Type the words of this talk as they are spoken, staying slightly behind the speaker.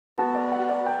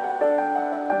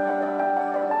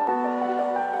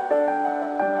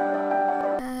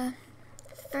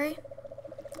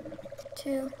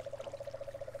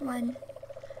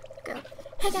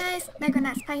Hey guys,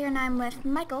 Megronauts Pie here, and I'm with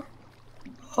Michael.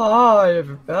 Hi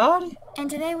everybody. And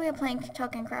today we are playing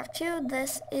TolkienCraft 2.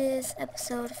 This is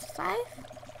episode 5,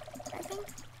 I think.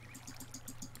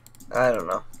 I don't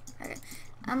know. Okay.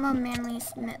 I'm a manly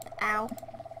smith. Ow.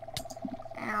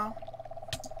 Ow.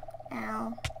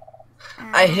 Ow.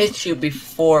 Ow. I hit you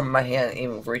before my hand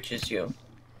even reaches you.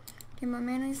 Okay, my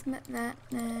manly smith that,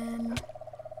 then...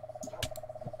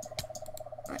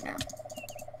 What now?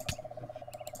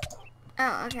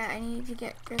 Oh, okay, I need to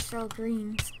get crystal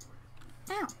greens.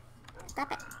 Ow.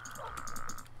 Stop it.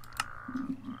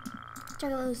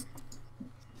 Juggalos.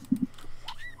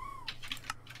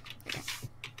 Okay.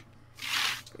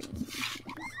 Greens.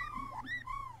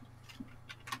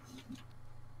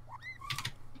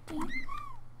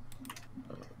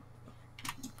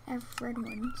 I have red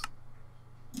ones.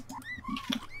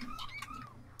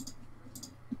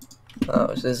 Oh,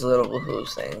 it's these little woohoo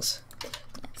things. Yes,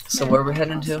 So where are we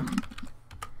heading awesome. to?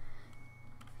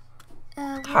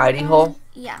 Hidey hole?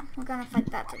 Yeah, we're gonna fight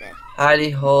that today.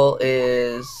 Hidey hole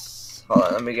is... Hold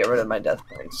on, let me get rid of my death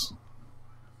points.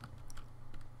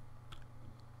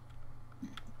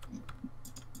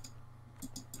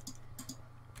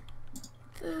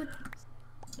 Food.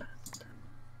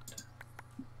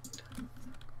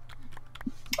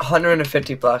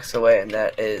 150 blocks away, and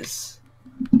that is...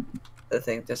 I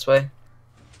think this way?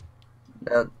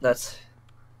 No, that's...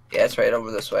 Yeah, it's right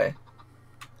over this way.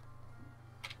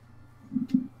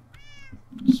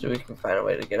 So we can find a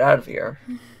way to get out of here.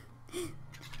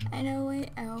 I know a way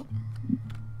out.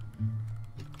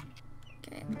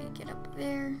 Okay, let me get up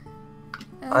there.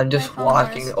 Oh, I'm just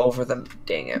walking over the...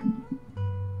 Dang it.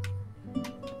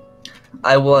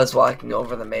 I was walking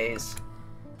over the maze.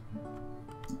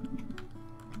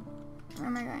 Where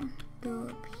am I going? Go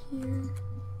up here.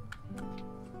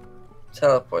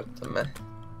 Teleport to me.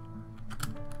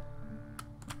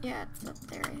 Yeah, it's up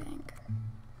there, I think.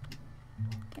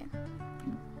 Okay.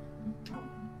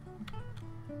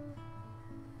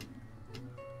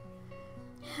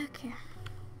 Okay.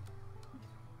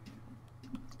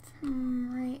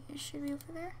 Right, it should be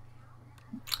over there.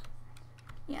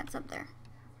 Yeah, it's up there.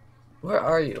 Where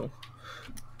are you?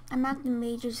 I'm at the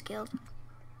Mages Guild.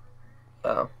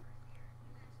 Oh.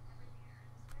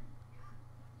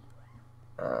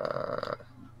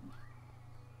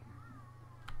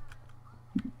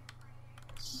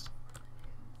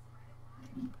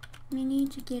 We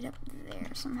need to get up there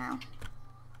somehow.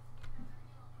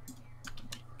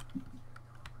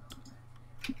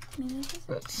 Maybe there's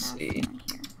a Let's path see. down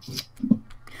here.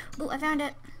 Oh, I found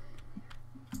it.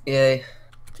 Yay.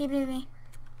 TPV.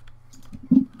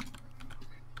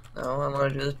 No, I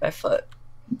want to do this by foot.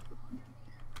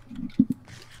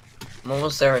 I'm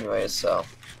almost there anyways, so.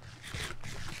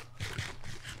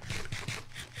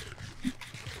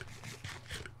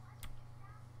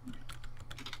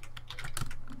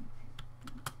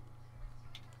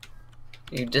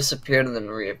 You disappeared and then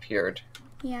reappeared.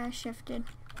 Yeah, I shifted.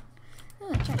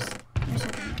 Oh, a chest. There's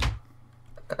something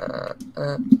there.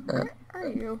 Where are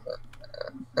you?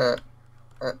 Are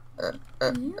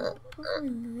you over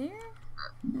there?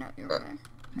 No, you're over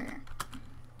there. Okay.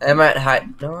 I'm at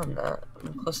hide. No, I'm not.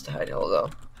 I'm close to hidey hole though.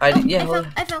 Hidey, Oh, yeah.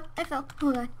 I fell.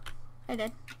 Hold on. I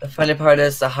did. The funny part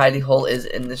is the hidey hole is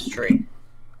in this tree.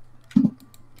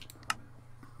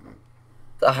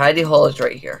 The hidey hole is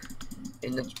right here,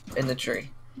 in the tree.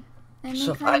 Let me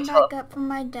So climb back up from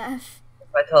my death.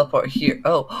 If I teleport here,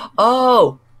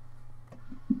 oh.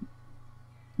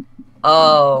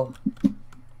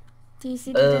 Do you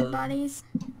see the dead bodies?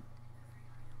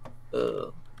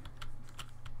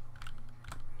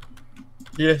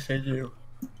 Yes, I do.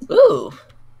 Ooh.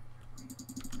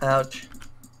 Ouch.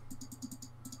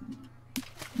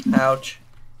 Ouch.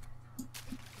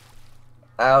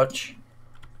 Ouch.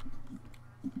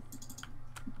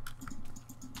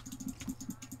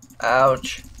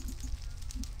 Ouch.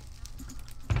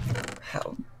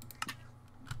 How?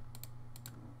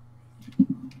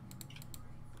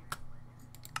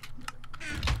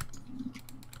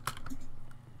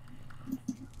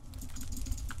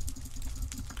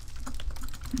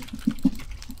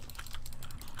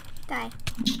 Die.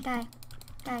 Die.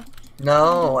 Die.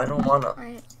 No, I don't wanna.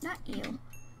 Alright, not you.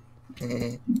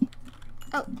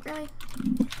 Oh, really?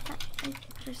 I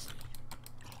just...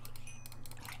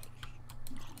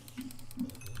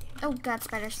 Oh god,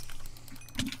 spiders.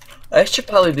 I should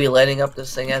probably be lighting up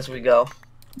this thing as we go.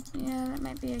 Yeah, that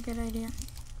might be a good idea.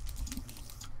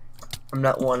 I'm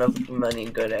not one of many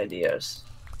good ideas.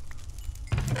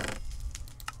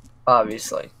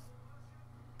 Obviously.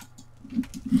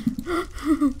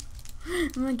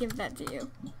 I'm gonna give that to you.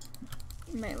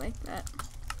 You might like that.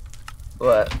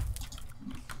 What?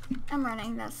 I'm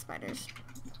running. That's spiders.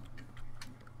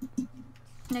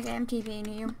 Okay, I'm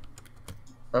TVing you.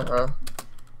 Uh-huh.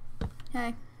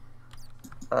 Hey.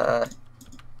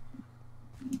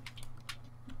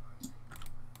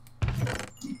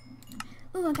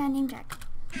 Ooh, I got a name tag.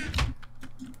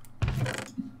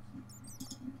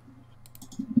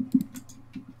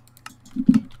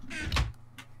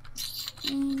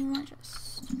 And you want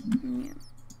just new.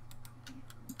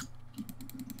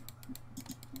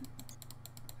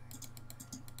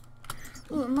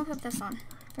 Ooh, I'm gonna put this on.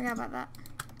 Forgot about that.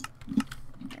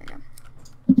 There we go.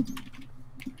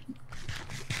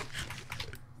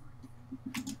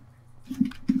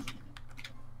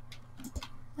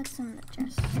 What's in the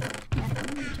chest?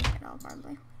 Nothing. We take it all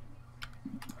probably.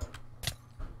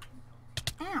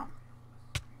 Ow.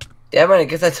 Yeah, I'm gonna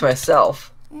get that to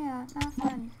myself. Yeah, not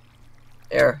fun.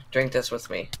 Here, drink this with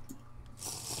me.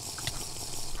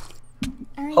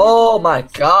 Already Oh got my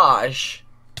this. gosh.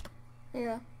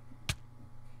 Yeah.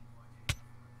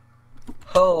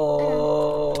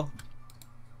 Oh.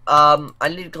 I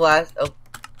need glass. Oh.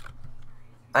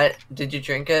 Did you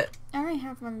drink it? I already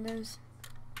have one of those.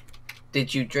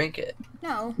 Did you drink it?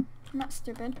 No, I'm not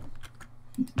stupid.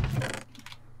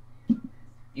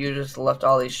 You just left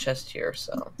all these chests here,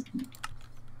 so.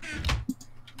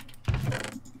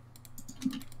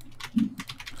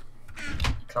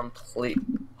 Complete.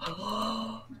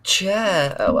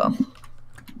 Chat. Oh well.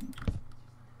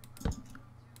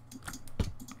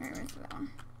 Alright, where's that one?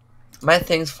 My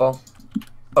thing's full.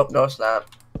 Oh no, it's not.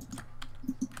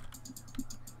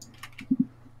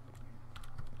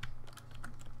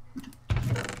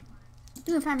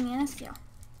 Ooh, I found me a steel.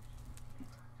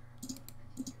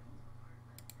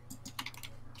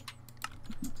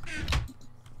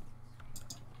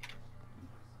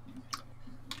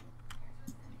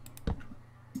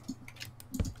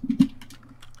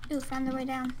 Ooh, found the way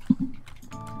down.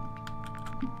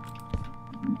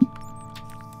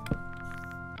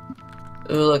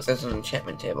 Ooh, look, there's an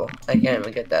enchantment table. I can't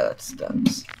even get that at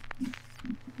steps.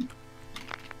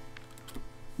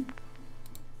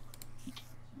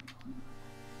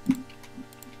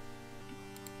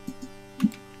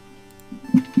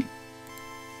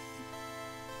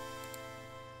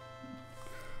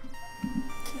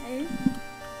 Okay.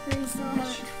 We still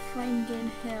haven't finding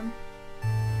him.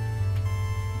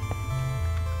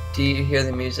 Do you hear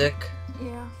the music?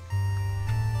 Yeah.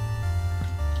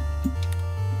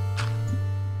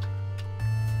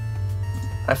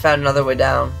 I found another way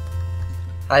down.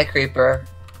 Hi, creeper.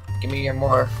 Give me your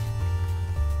morph.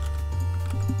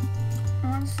 I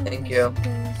want to see Thank what you.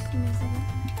 this music.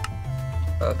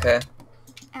 Okay.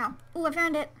 Ow. Ooh, I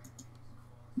found it.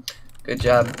 Good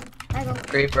job. Michael.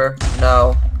 Creeper.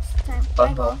 No. It's time.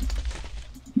 Michael. Uh-oh.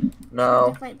 Time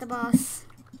No. to fight the boss.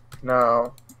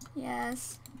 No.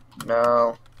 Yes.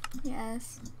 No.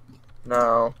 Yes.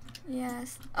 No.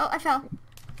 Yes. Oh, I fell.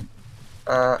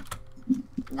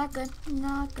 Not good.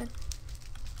 Not good.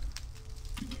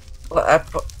 What?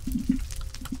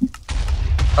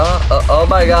 Oh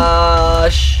my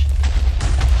gosh.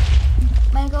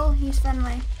 Michael, he's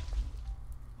friendly.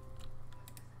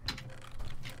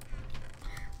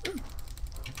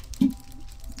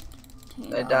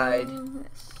 I died.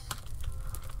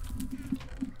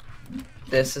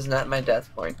 This is not my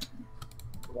death point.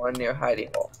 One near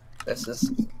hidey hole. This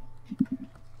is.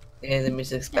 And the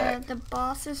music's back. The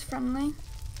boss is friendly.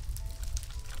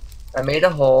 I made a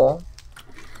hole.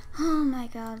 Oh my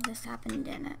god, this happened,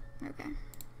 didn't it? Okay.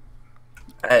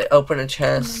 I opened a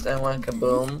chest and went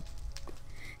kaboom.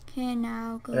 Okay,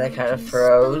 now go. And I kind of to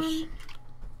froze. spawn.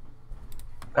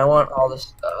 I want all the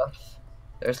stuff.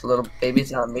 There's a little baby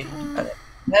zombie.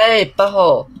 Hey,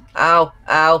 butthole! Ow,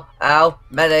 ow, ow!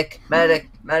 Medic, medic,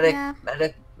 medic, Yeah.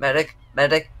 medic, medic,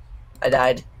 medic. I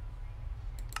died.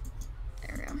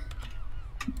 There we go.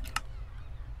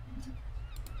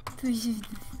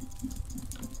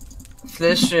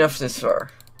 Flischniffer.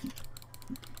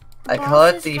 I The call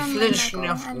boss it is the friendly, Michael,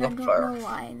 and I don't Flischniffer. know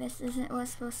why. This isn't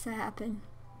what's supposed to happen.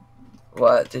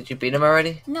 What? Did you beat him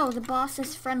already? No, the boss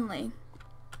is friendly.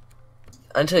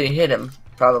 Until you hit him,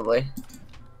 probably.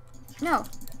 No,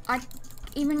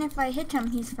 even if I hit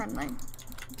him, he's friendly.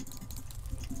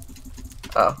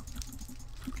 Oh.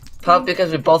 Probably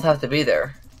because we both have to be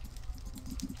there.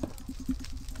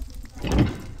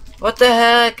 What the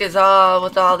heck is all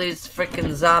with all these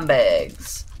freaking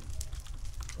zombies?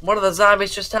 One of the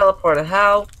zombies just teleported.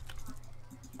 How?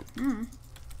 Hmm.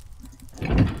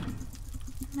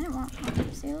 I want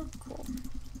one. They look cool.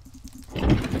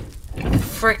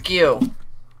 Frick you.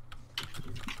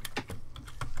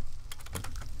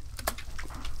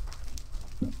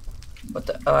 What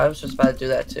the? Oh, I was just about to do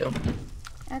that too.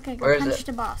 Okay, go Where is punch it?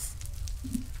 the boss.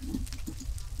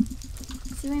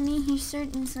 See what I mean? He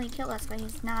should instantly kill us, but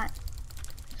he's not.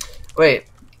 Wait,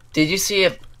 did you see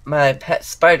my pet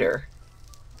spider?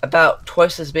 About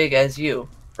twice as big as you.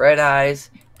 Red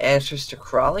eyes, answers to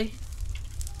Crawley?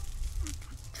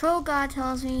 Troll God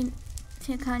tells me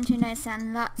to come to nice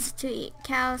and lots to eat.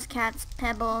 Cows, cats,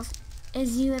 pebbles.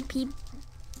 Is you a people?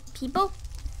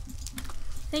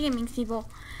 I think it means people.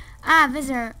 Ah,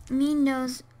 visitor. Me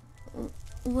knows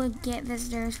would get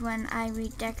visitors when I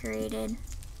redecorated.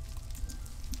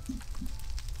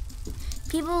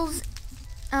 People's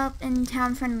up in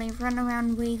town friendly, run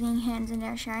around waving hands in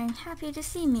their shine, happy to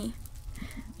see me.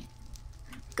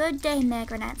 Good day,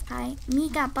 Magronats. Me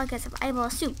got buckets of eyeball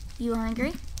soup. You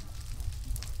hungry?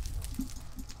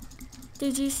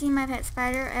 Did you see my pet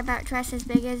spider about twice as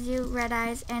big as you? Red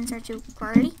eyes, answer to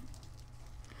query.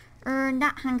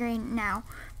 Not hungry now,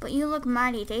 but you look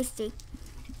mighty tasty.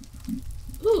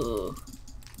 Ooh.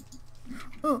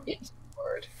 Ooh. It's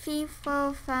word. Fee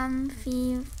fo fum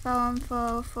fee fo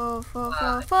fo fo fo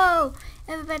fo fo.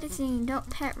 Everybody sing, don't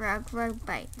pet rug, rug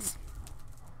bites.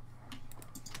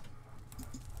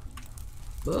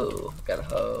 Ooh, got a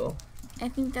hoe. I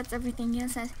think that's everything it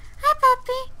says. Hi,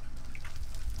 puppy.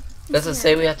 Does it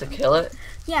say we have to kill it?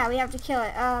 Yeah, we have to kill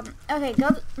it. Okay,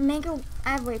 go make a. I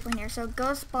have a waypoint here, so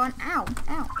go spawn. Ow,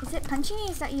 ow. Is it punching me?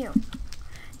 Is that you?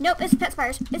 Nope, it's pet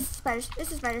spiders. It's spiders.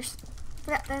 It's spiders.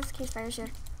 Forgot that's cave spiders here.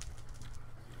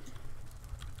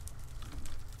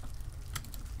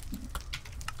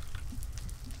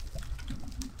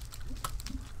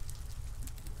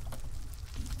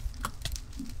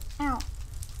 Ow.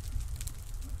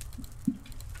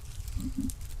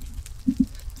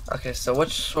 Okay, so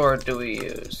which sword do we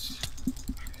use?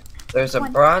 There's a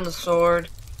One. bronze sword,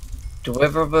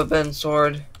 dwarven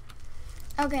sword.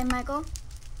 Okay, Michael.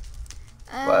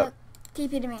 What?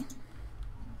 TP to me.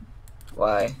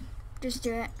 Why? Just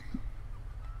do it.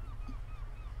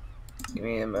 Give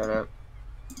me a minute.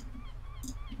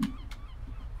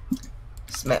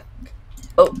 Smack.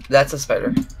 Oh, that's a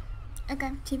spider.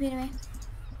 Okay, TP to me.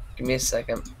 Give me a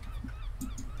second.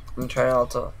 I'm trying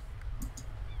to.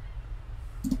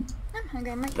 I'm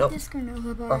hungry. I might Nope. get this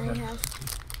granola bar I Okay. have.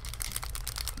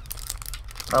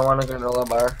 I want a granola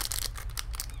bar.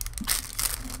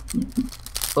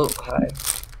 Oh, hi.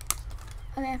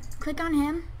 Okay, click on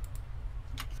him.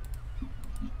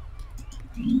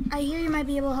 I hear you might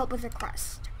be able to help with a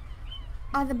quest.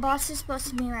 Are the bosses supposed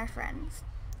to be my friends?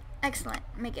 Excellent.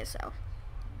 Make it so.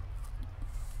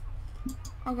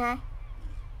 Okay.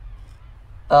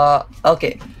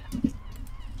 Okay.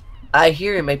 I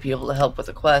hear you might be able to help with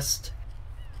a quest.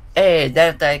 Hey,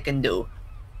 that I can do.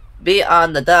 Being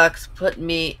on the docks put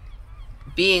me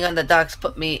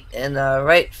in a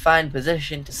right fine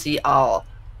position to see all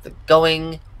the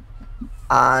going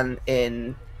on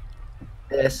in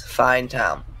this fine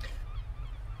town.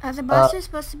 Are the bosses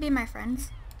supposed to be my friends?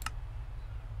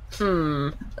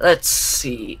 Let's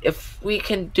see. If we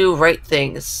can do right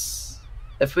things.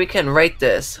 If we can write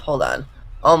this. Hold on.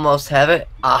 Almost have it.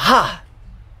 Aha!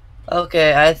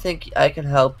 Okay, I think I can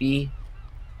help ye.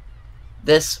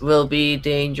 This will be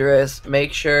dangerous.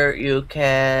 Make sure you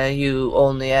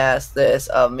only ask this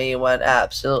of me when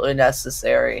absolutely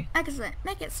necessary. Excellent.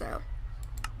 Make it so.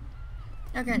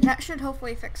 Okay, that should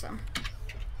hopefully fix them.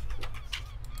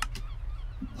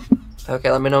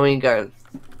 Okay, let me know when you got it.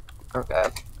 Okay.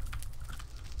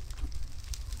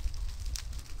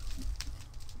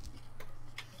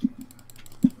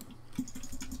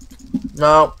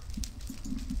 No.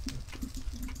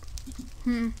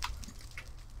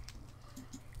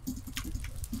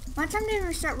 What time did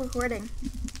we start recording?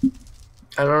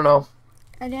 I don't know.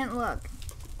 I didn't look.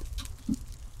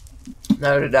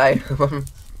 Neither did I.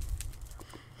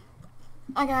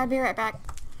 Okay, I'll be right back.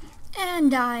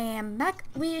 And I am back.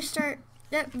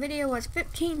 That video was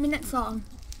 15 minutes long.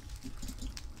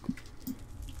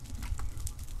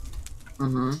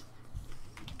 Mm-hmm.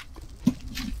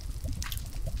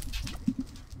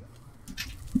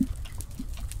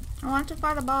 I want to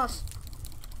fight a boss.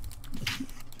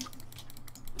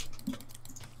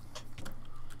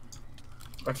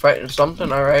 We're fighting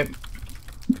something, alright.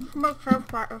 Smoke so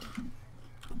fighters.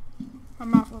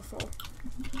 I'm awful full.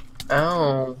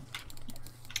 Ow.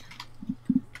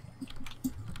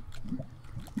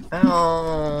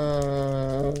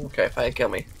 Ow. Okay, fine, kill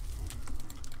me.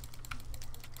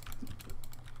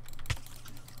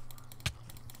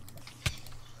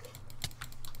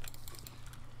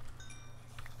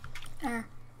 There.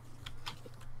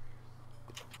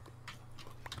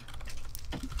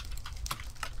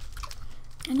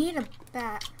 I need a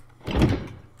bat.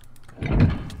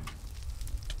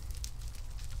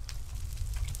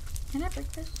 Can I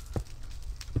break this?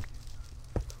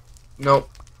 Nope.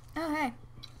 Oh, hey.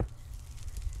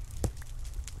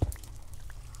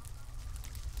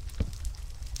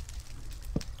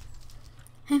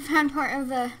 I found part of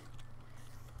the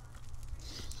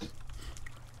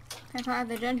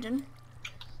dungeon.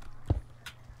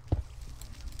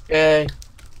 Yay.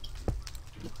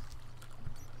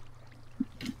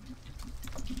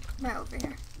 Right over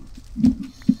here.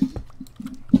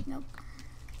 Nope.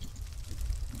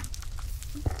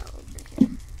 Right over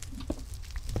here.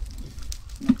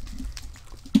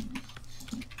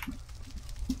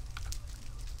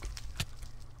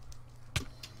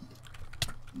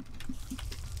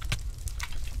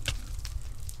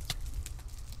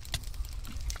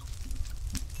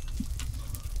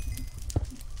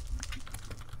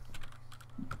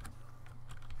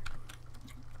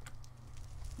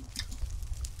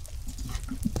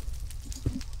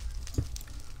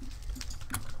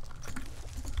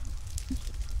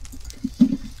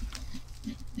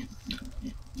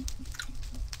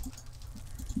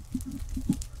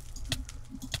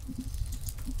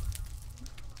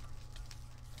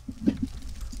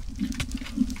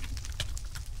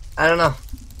 I don't know.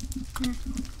 Hmm.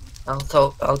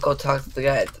 I'll go talk to the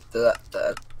guy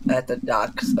at the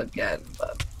docks again,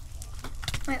 but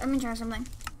Wait, let me try something.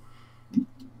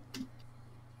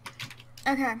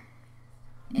 Okay.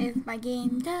 If my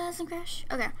game doesn't crash.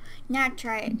 Okay. Now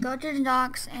try it. Go to the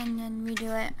docks and then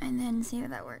redo it and then see if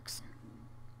that works.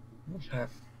 okay.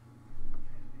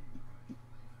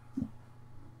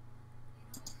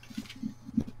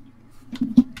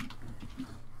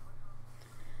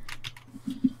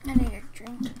 I need a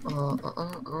drink.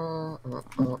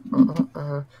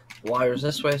 Water's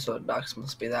this way, so the docks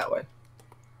must be that way.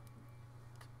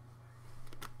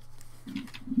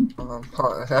 Hold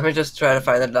on. Let me just try to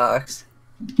find the docks.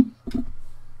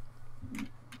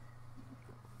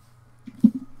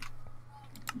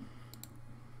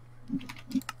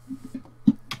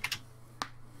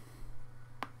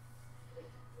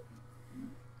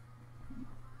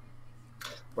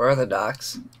 Where are the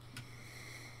docks?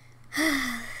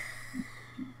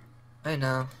 I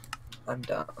know. I'm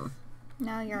dumb.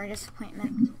 No, you're a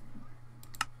disappointment.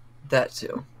 That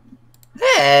too.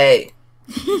 Hey!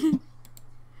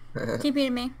 TP to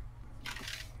me.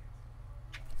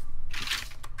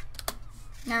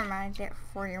 Never mind, I did it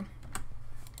for you.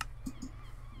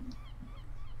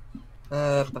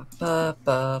 Ba ba ba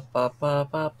ba ba ba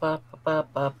ba ba ba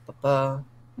ba ba.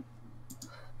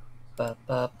 Ba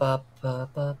ba ba ba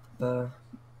ba ba.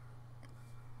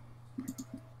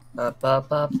 Ba ba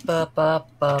ba ba ba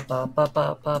ba ba ba ba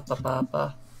ba ba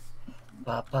ba.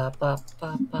 Ba ba ba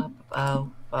ba ba ba.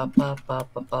 Ba ba ba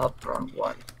ba ba. Wrong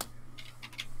one.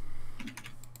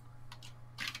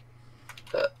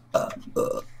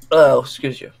 Oh,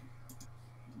 excuse you.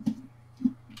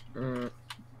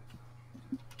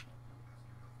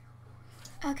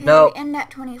 Okay, No. we end at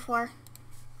 24.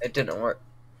 It didn't work.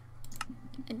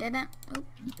 It didn't? Oop,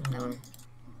 that one.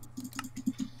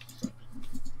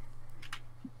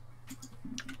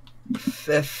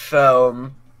 Fifth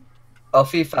oh,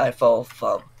 fee fi fo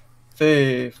fum.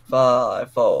 Fee fi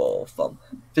fo fum.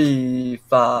 Fee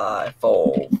fi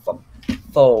fo fum.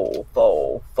 Fo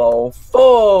fo fo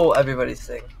fo. Everybody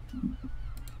sing.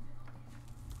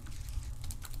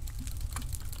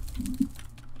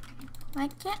 Why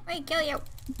can't we kill you?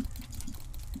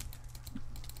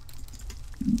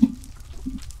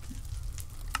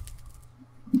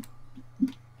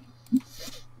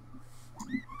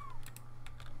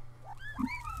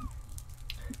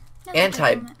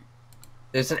 No,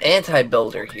 There's an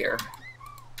anti-builder here.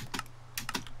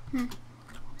 Hmm.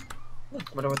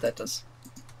 Wonder what that does.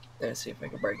 Let's see if I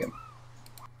can break him.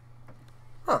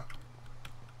 Huh.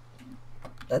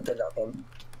 That did nothing.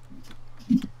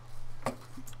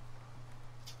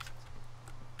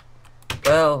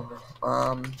 Well,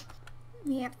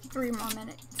 We have 3 more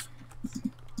minutes.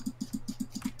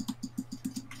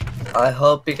 I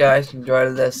hope you guys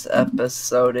enjoyed this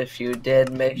episode. If you did,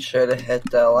 make sure to hit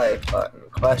the like button.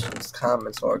 Questions,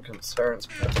 comments, or concerns,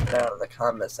 put them down in the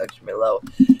comment section below.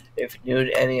 If you're new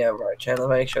to any of our channel,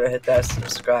 make sure to hit that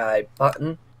subscribe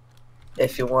button.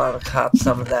 If you want to cop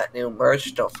some of that new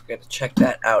merch, don't forget to check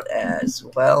that out as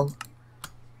well.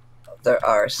 There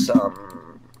are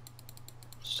some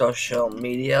social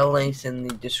media links in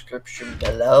the description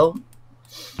below.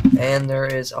 And there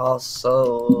is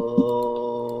also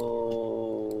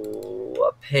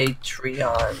a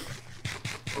Patreon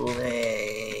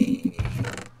link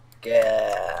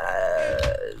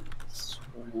as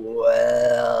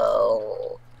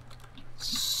well.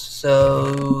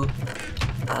 So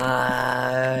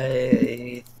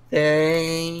I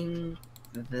think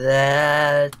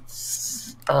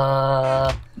that's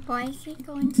Boys?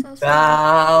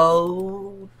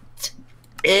 about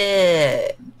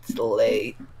it,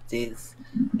 ladies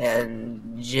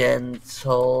and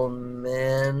gentlemen.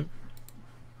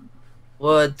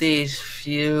 Would these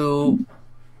few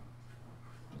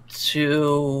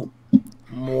 2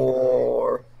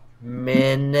 more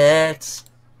minutes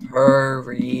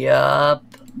hurry up,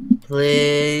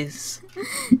 please?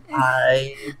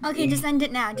 I Okay, just end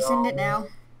it now. Just end it now.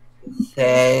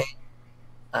 think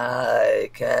I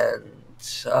can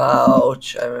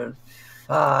touch. I'm in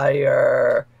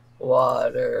fire,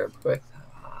 water, quick.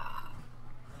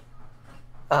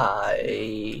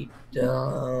 I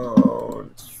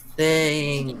don't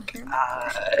think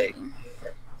I can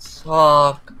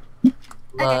talk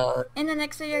Okay, in the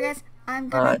next video, guys, I'm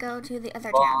gonna go to the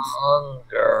other towns.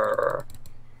 longer.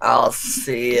 I'll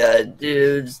see ya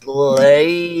dudes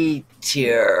later.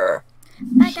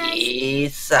 Bye, guys.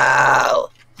 Peace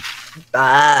out.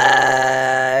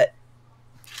 Bye.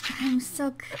 I'm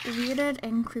so weirded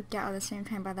and creeped out at the same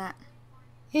time by that.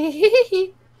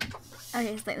 Okay,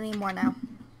 slightly more now.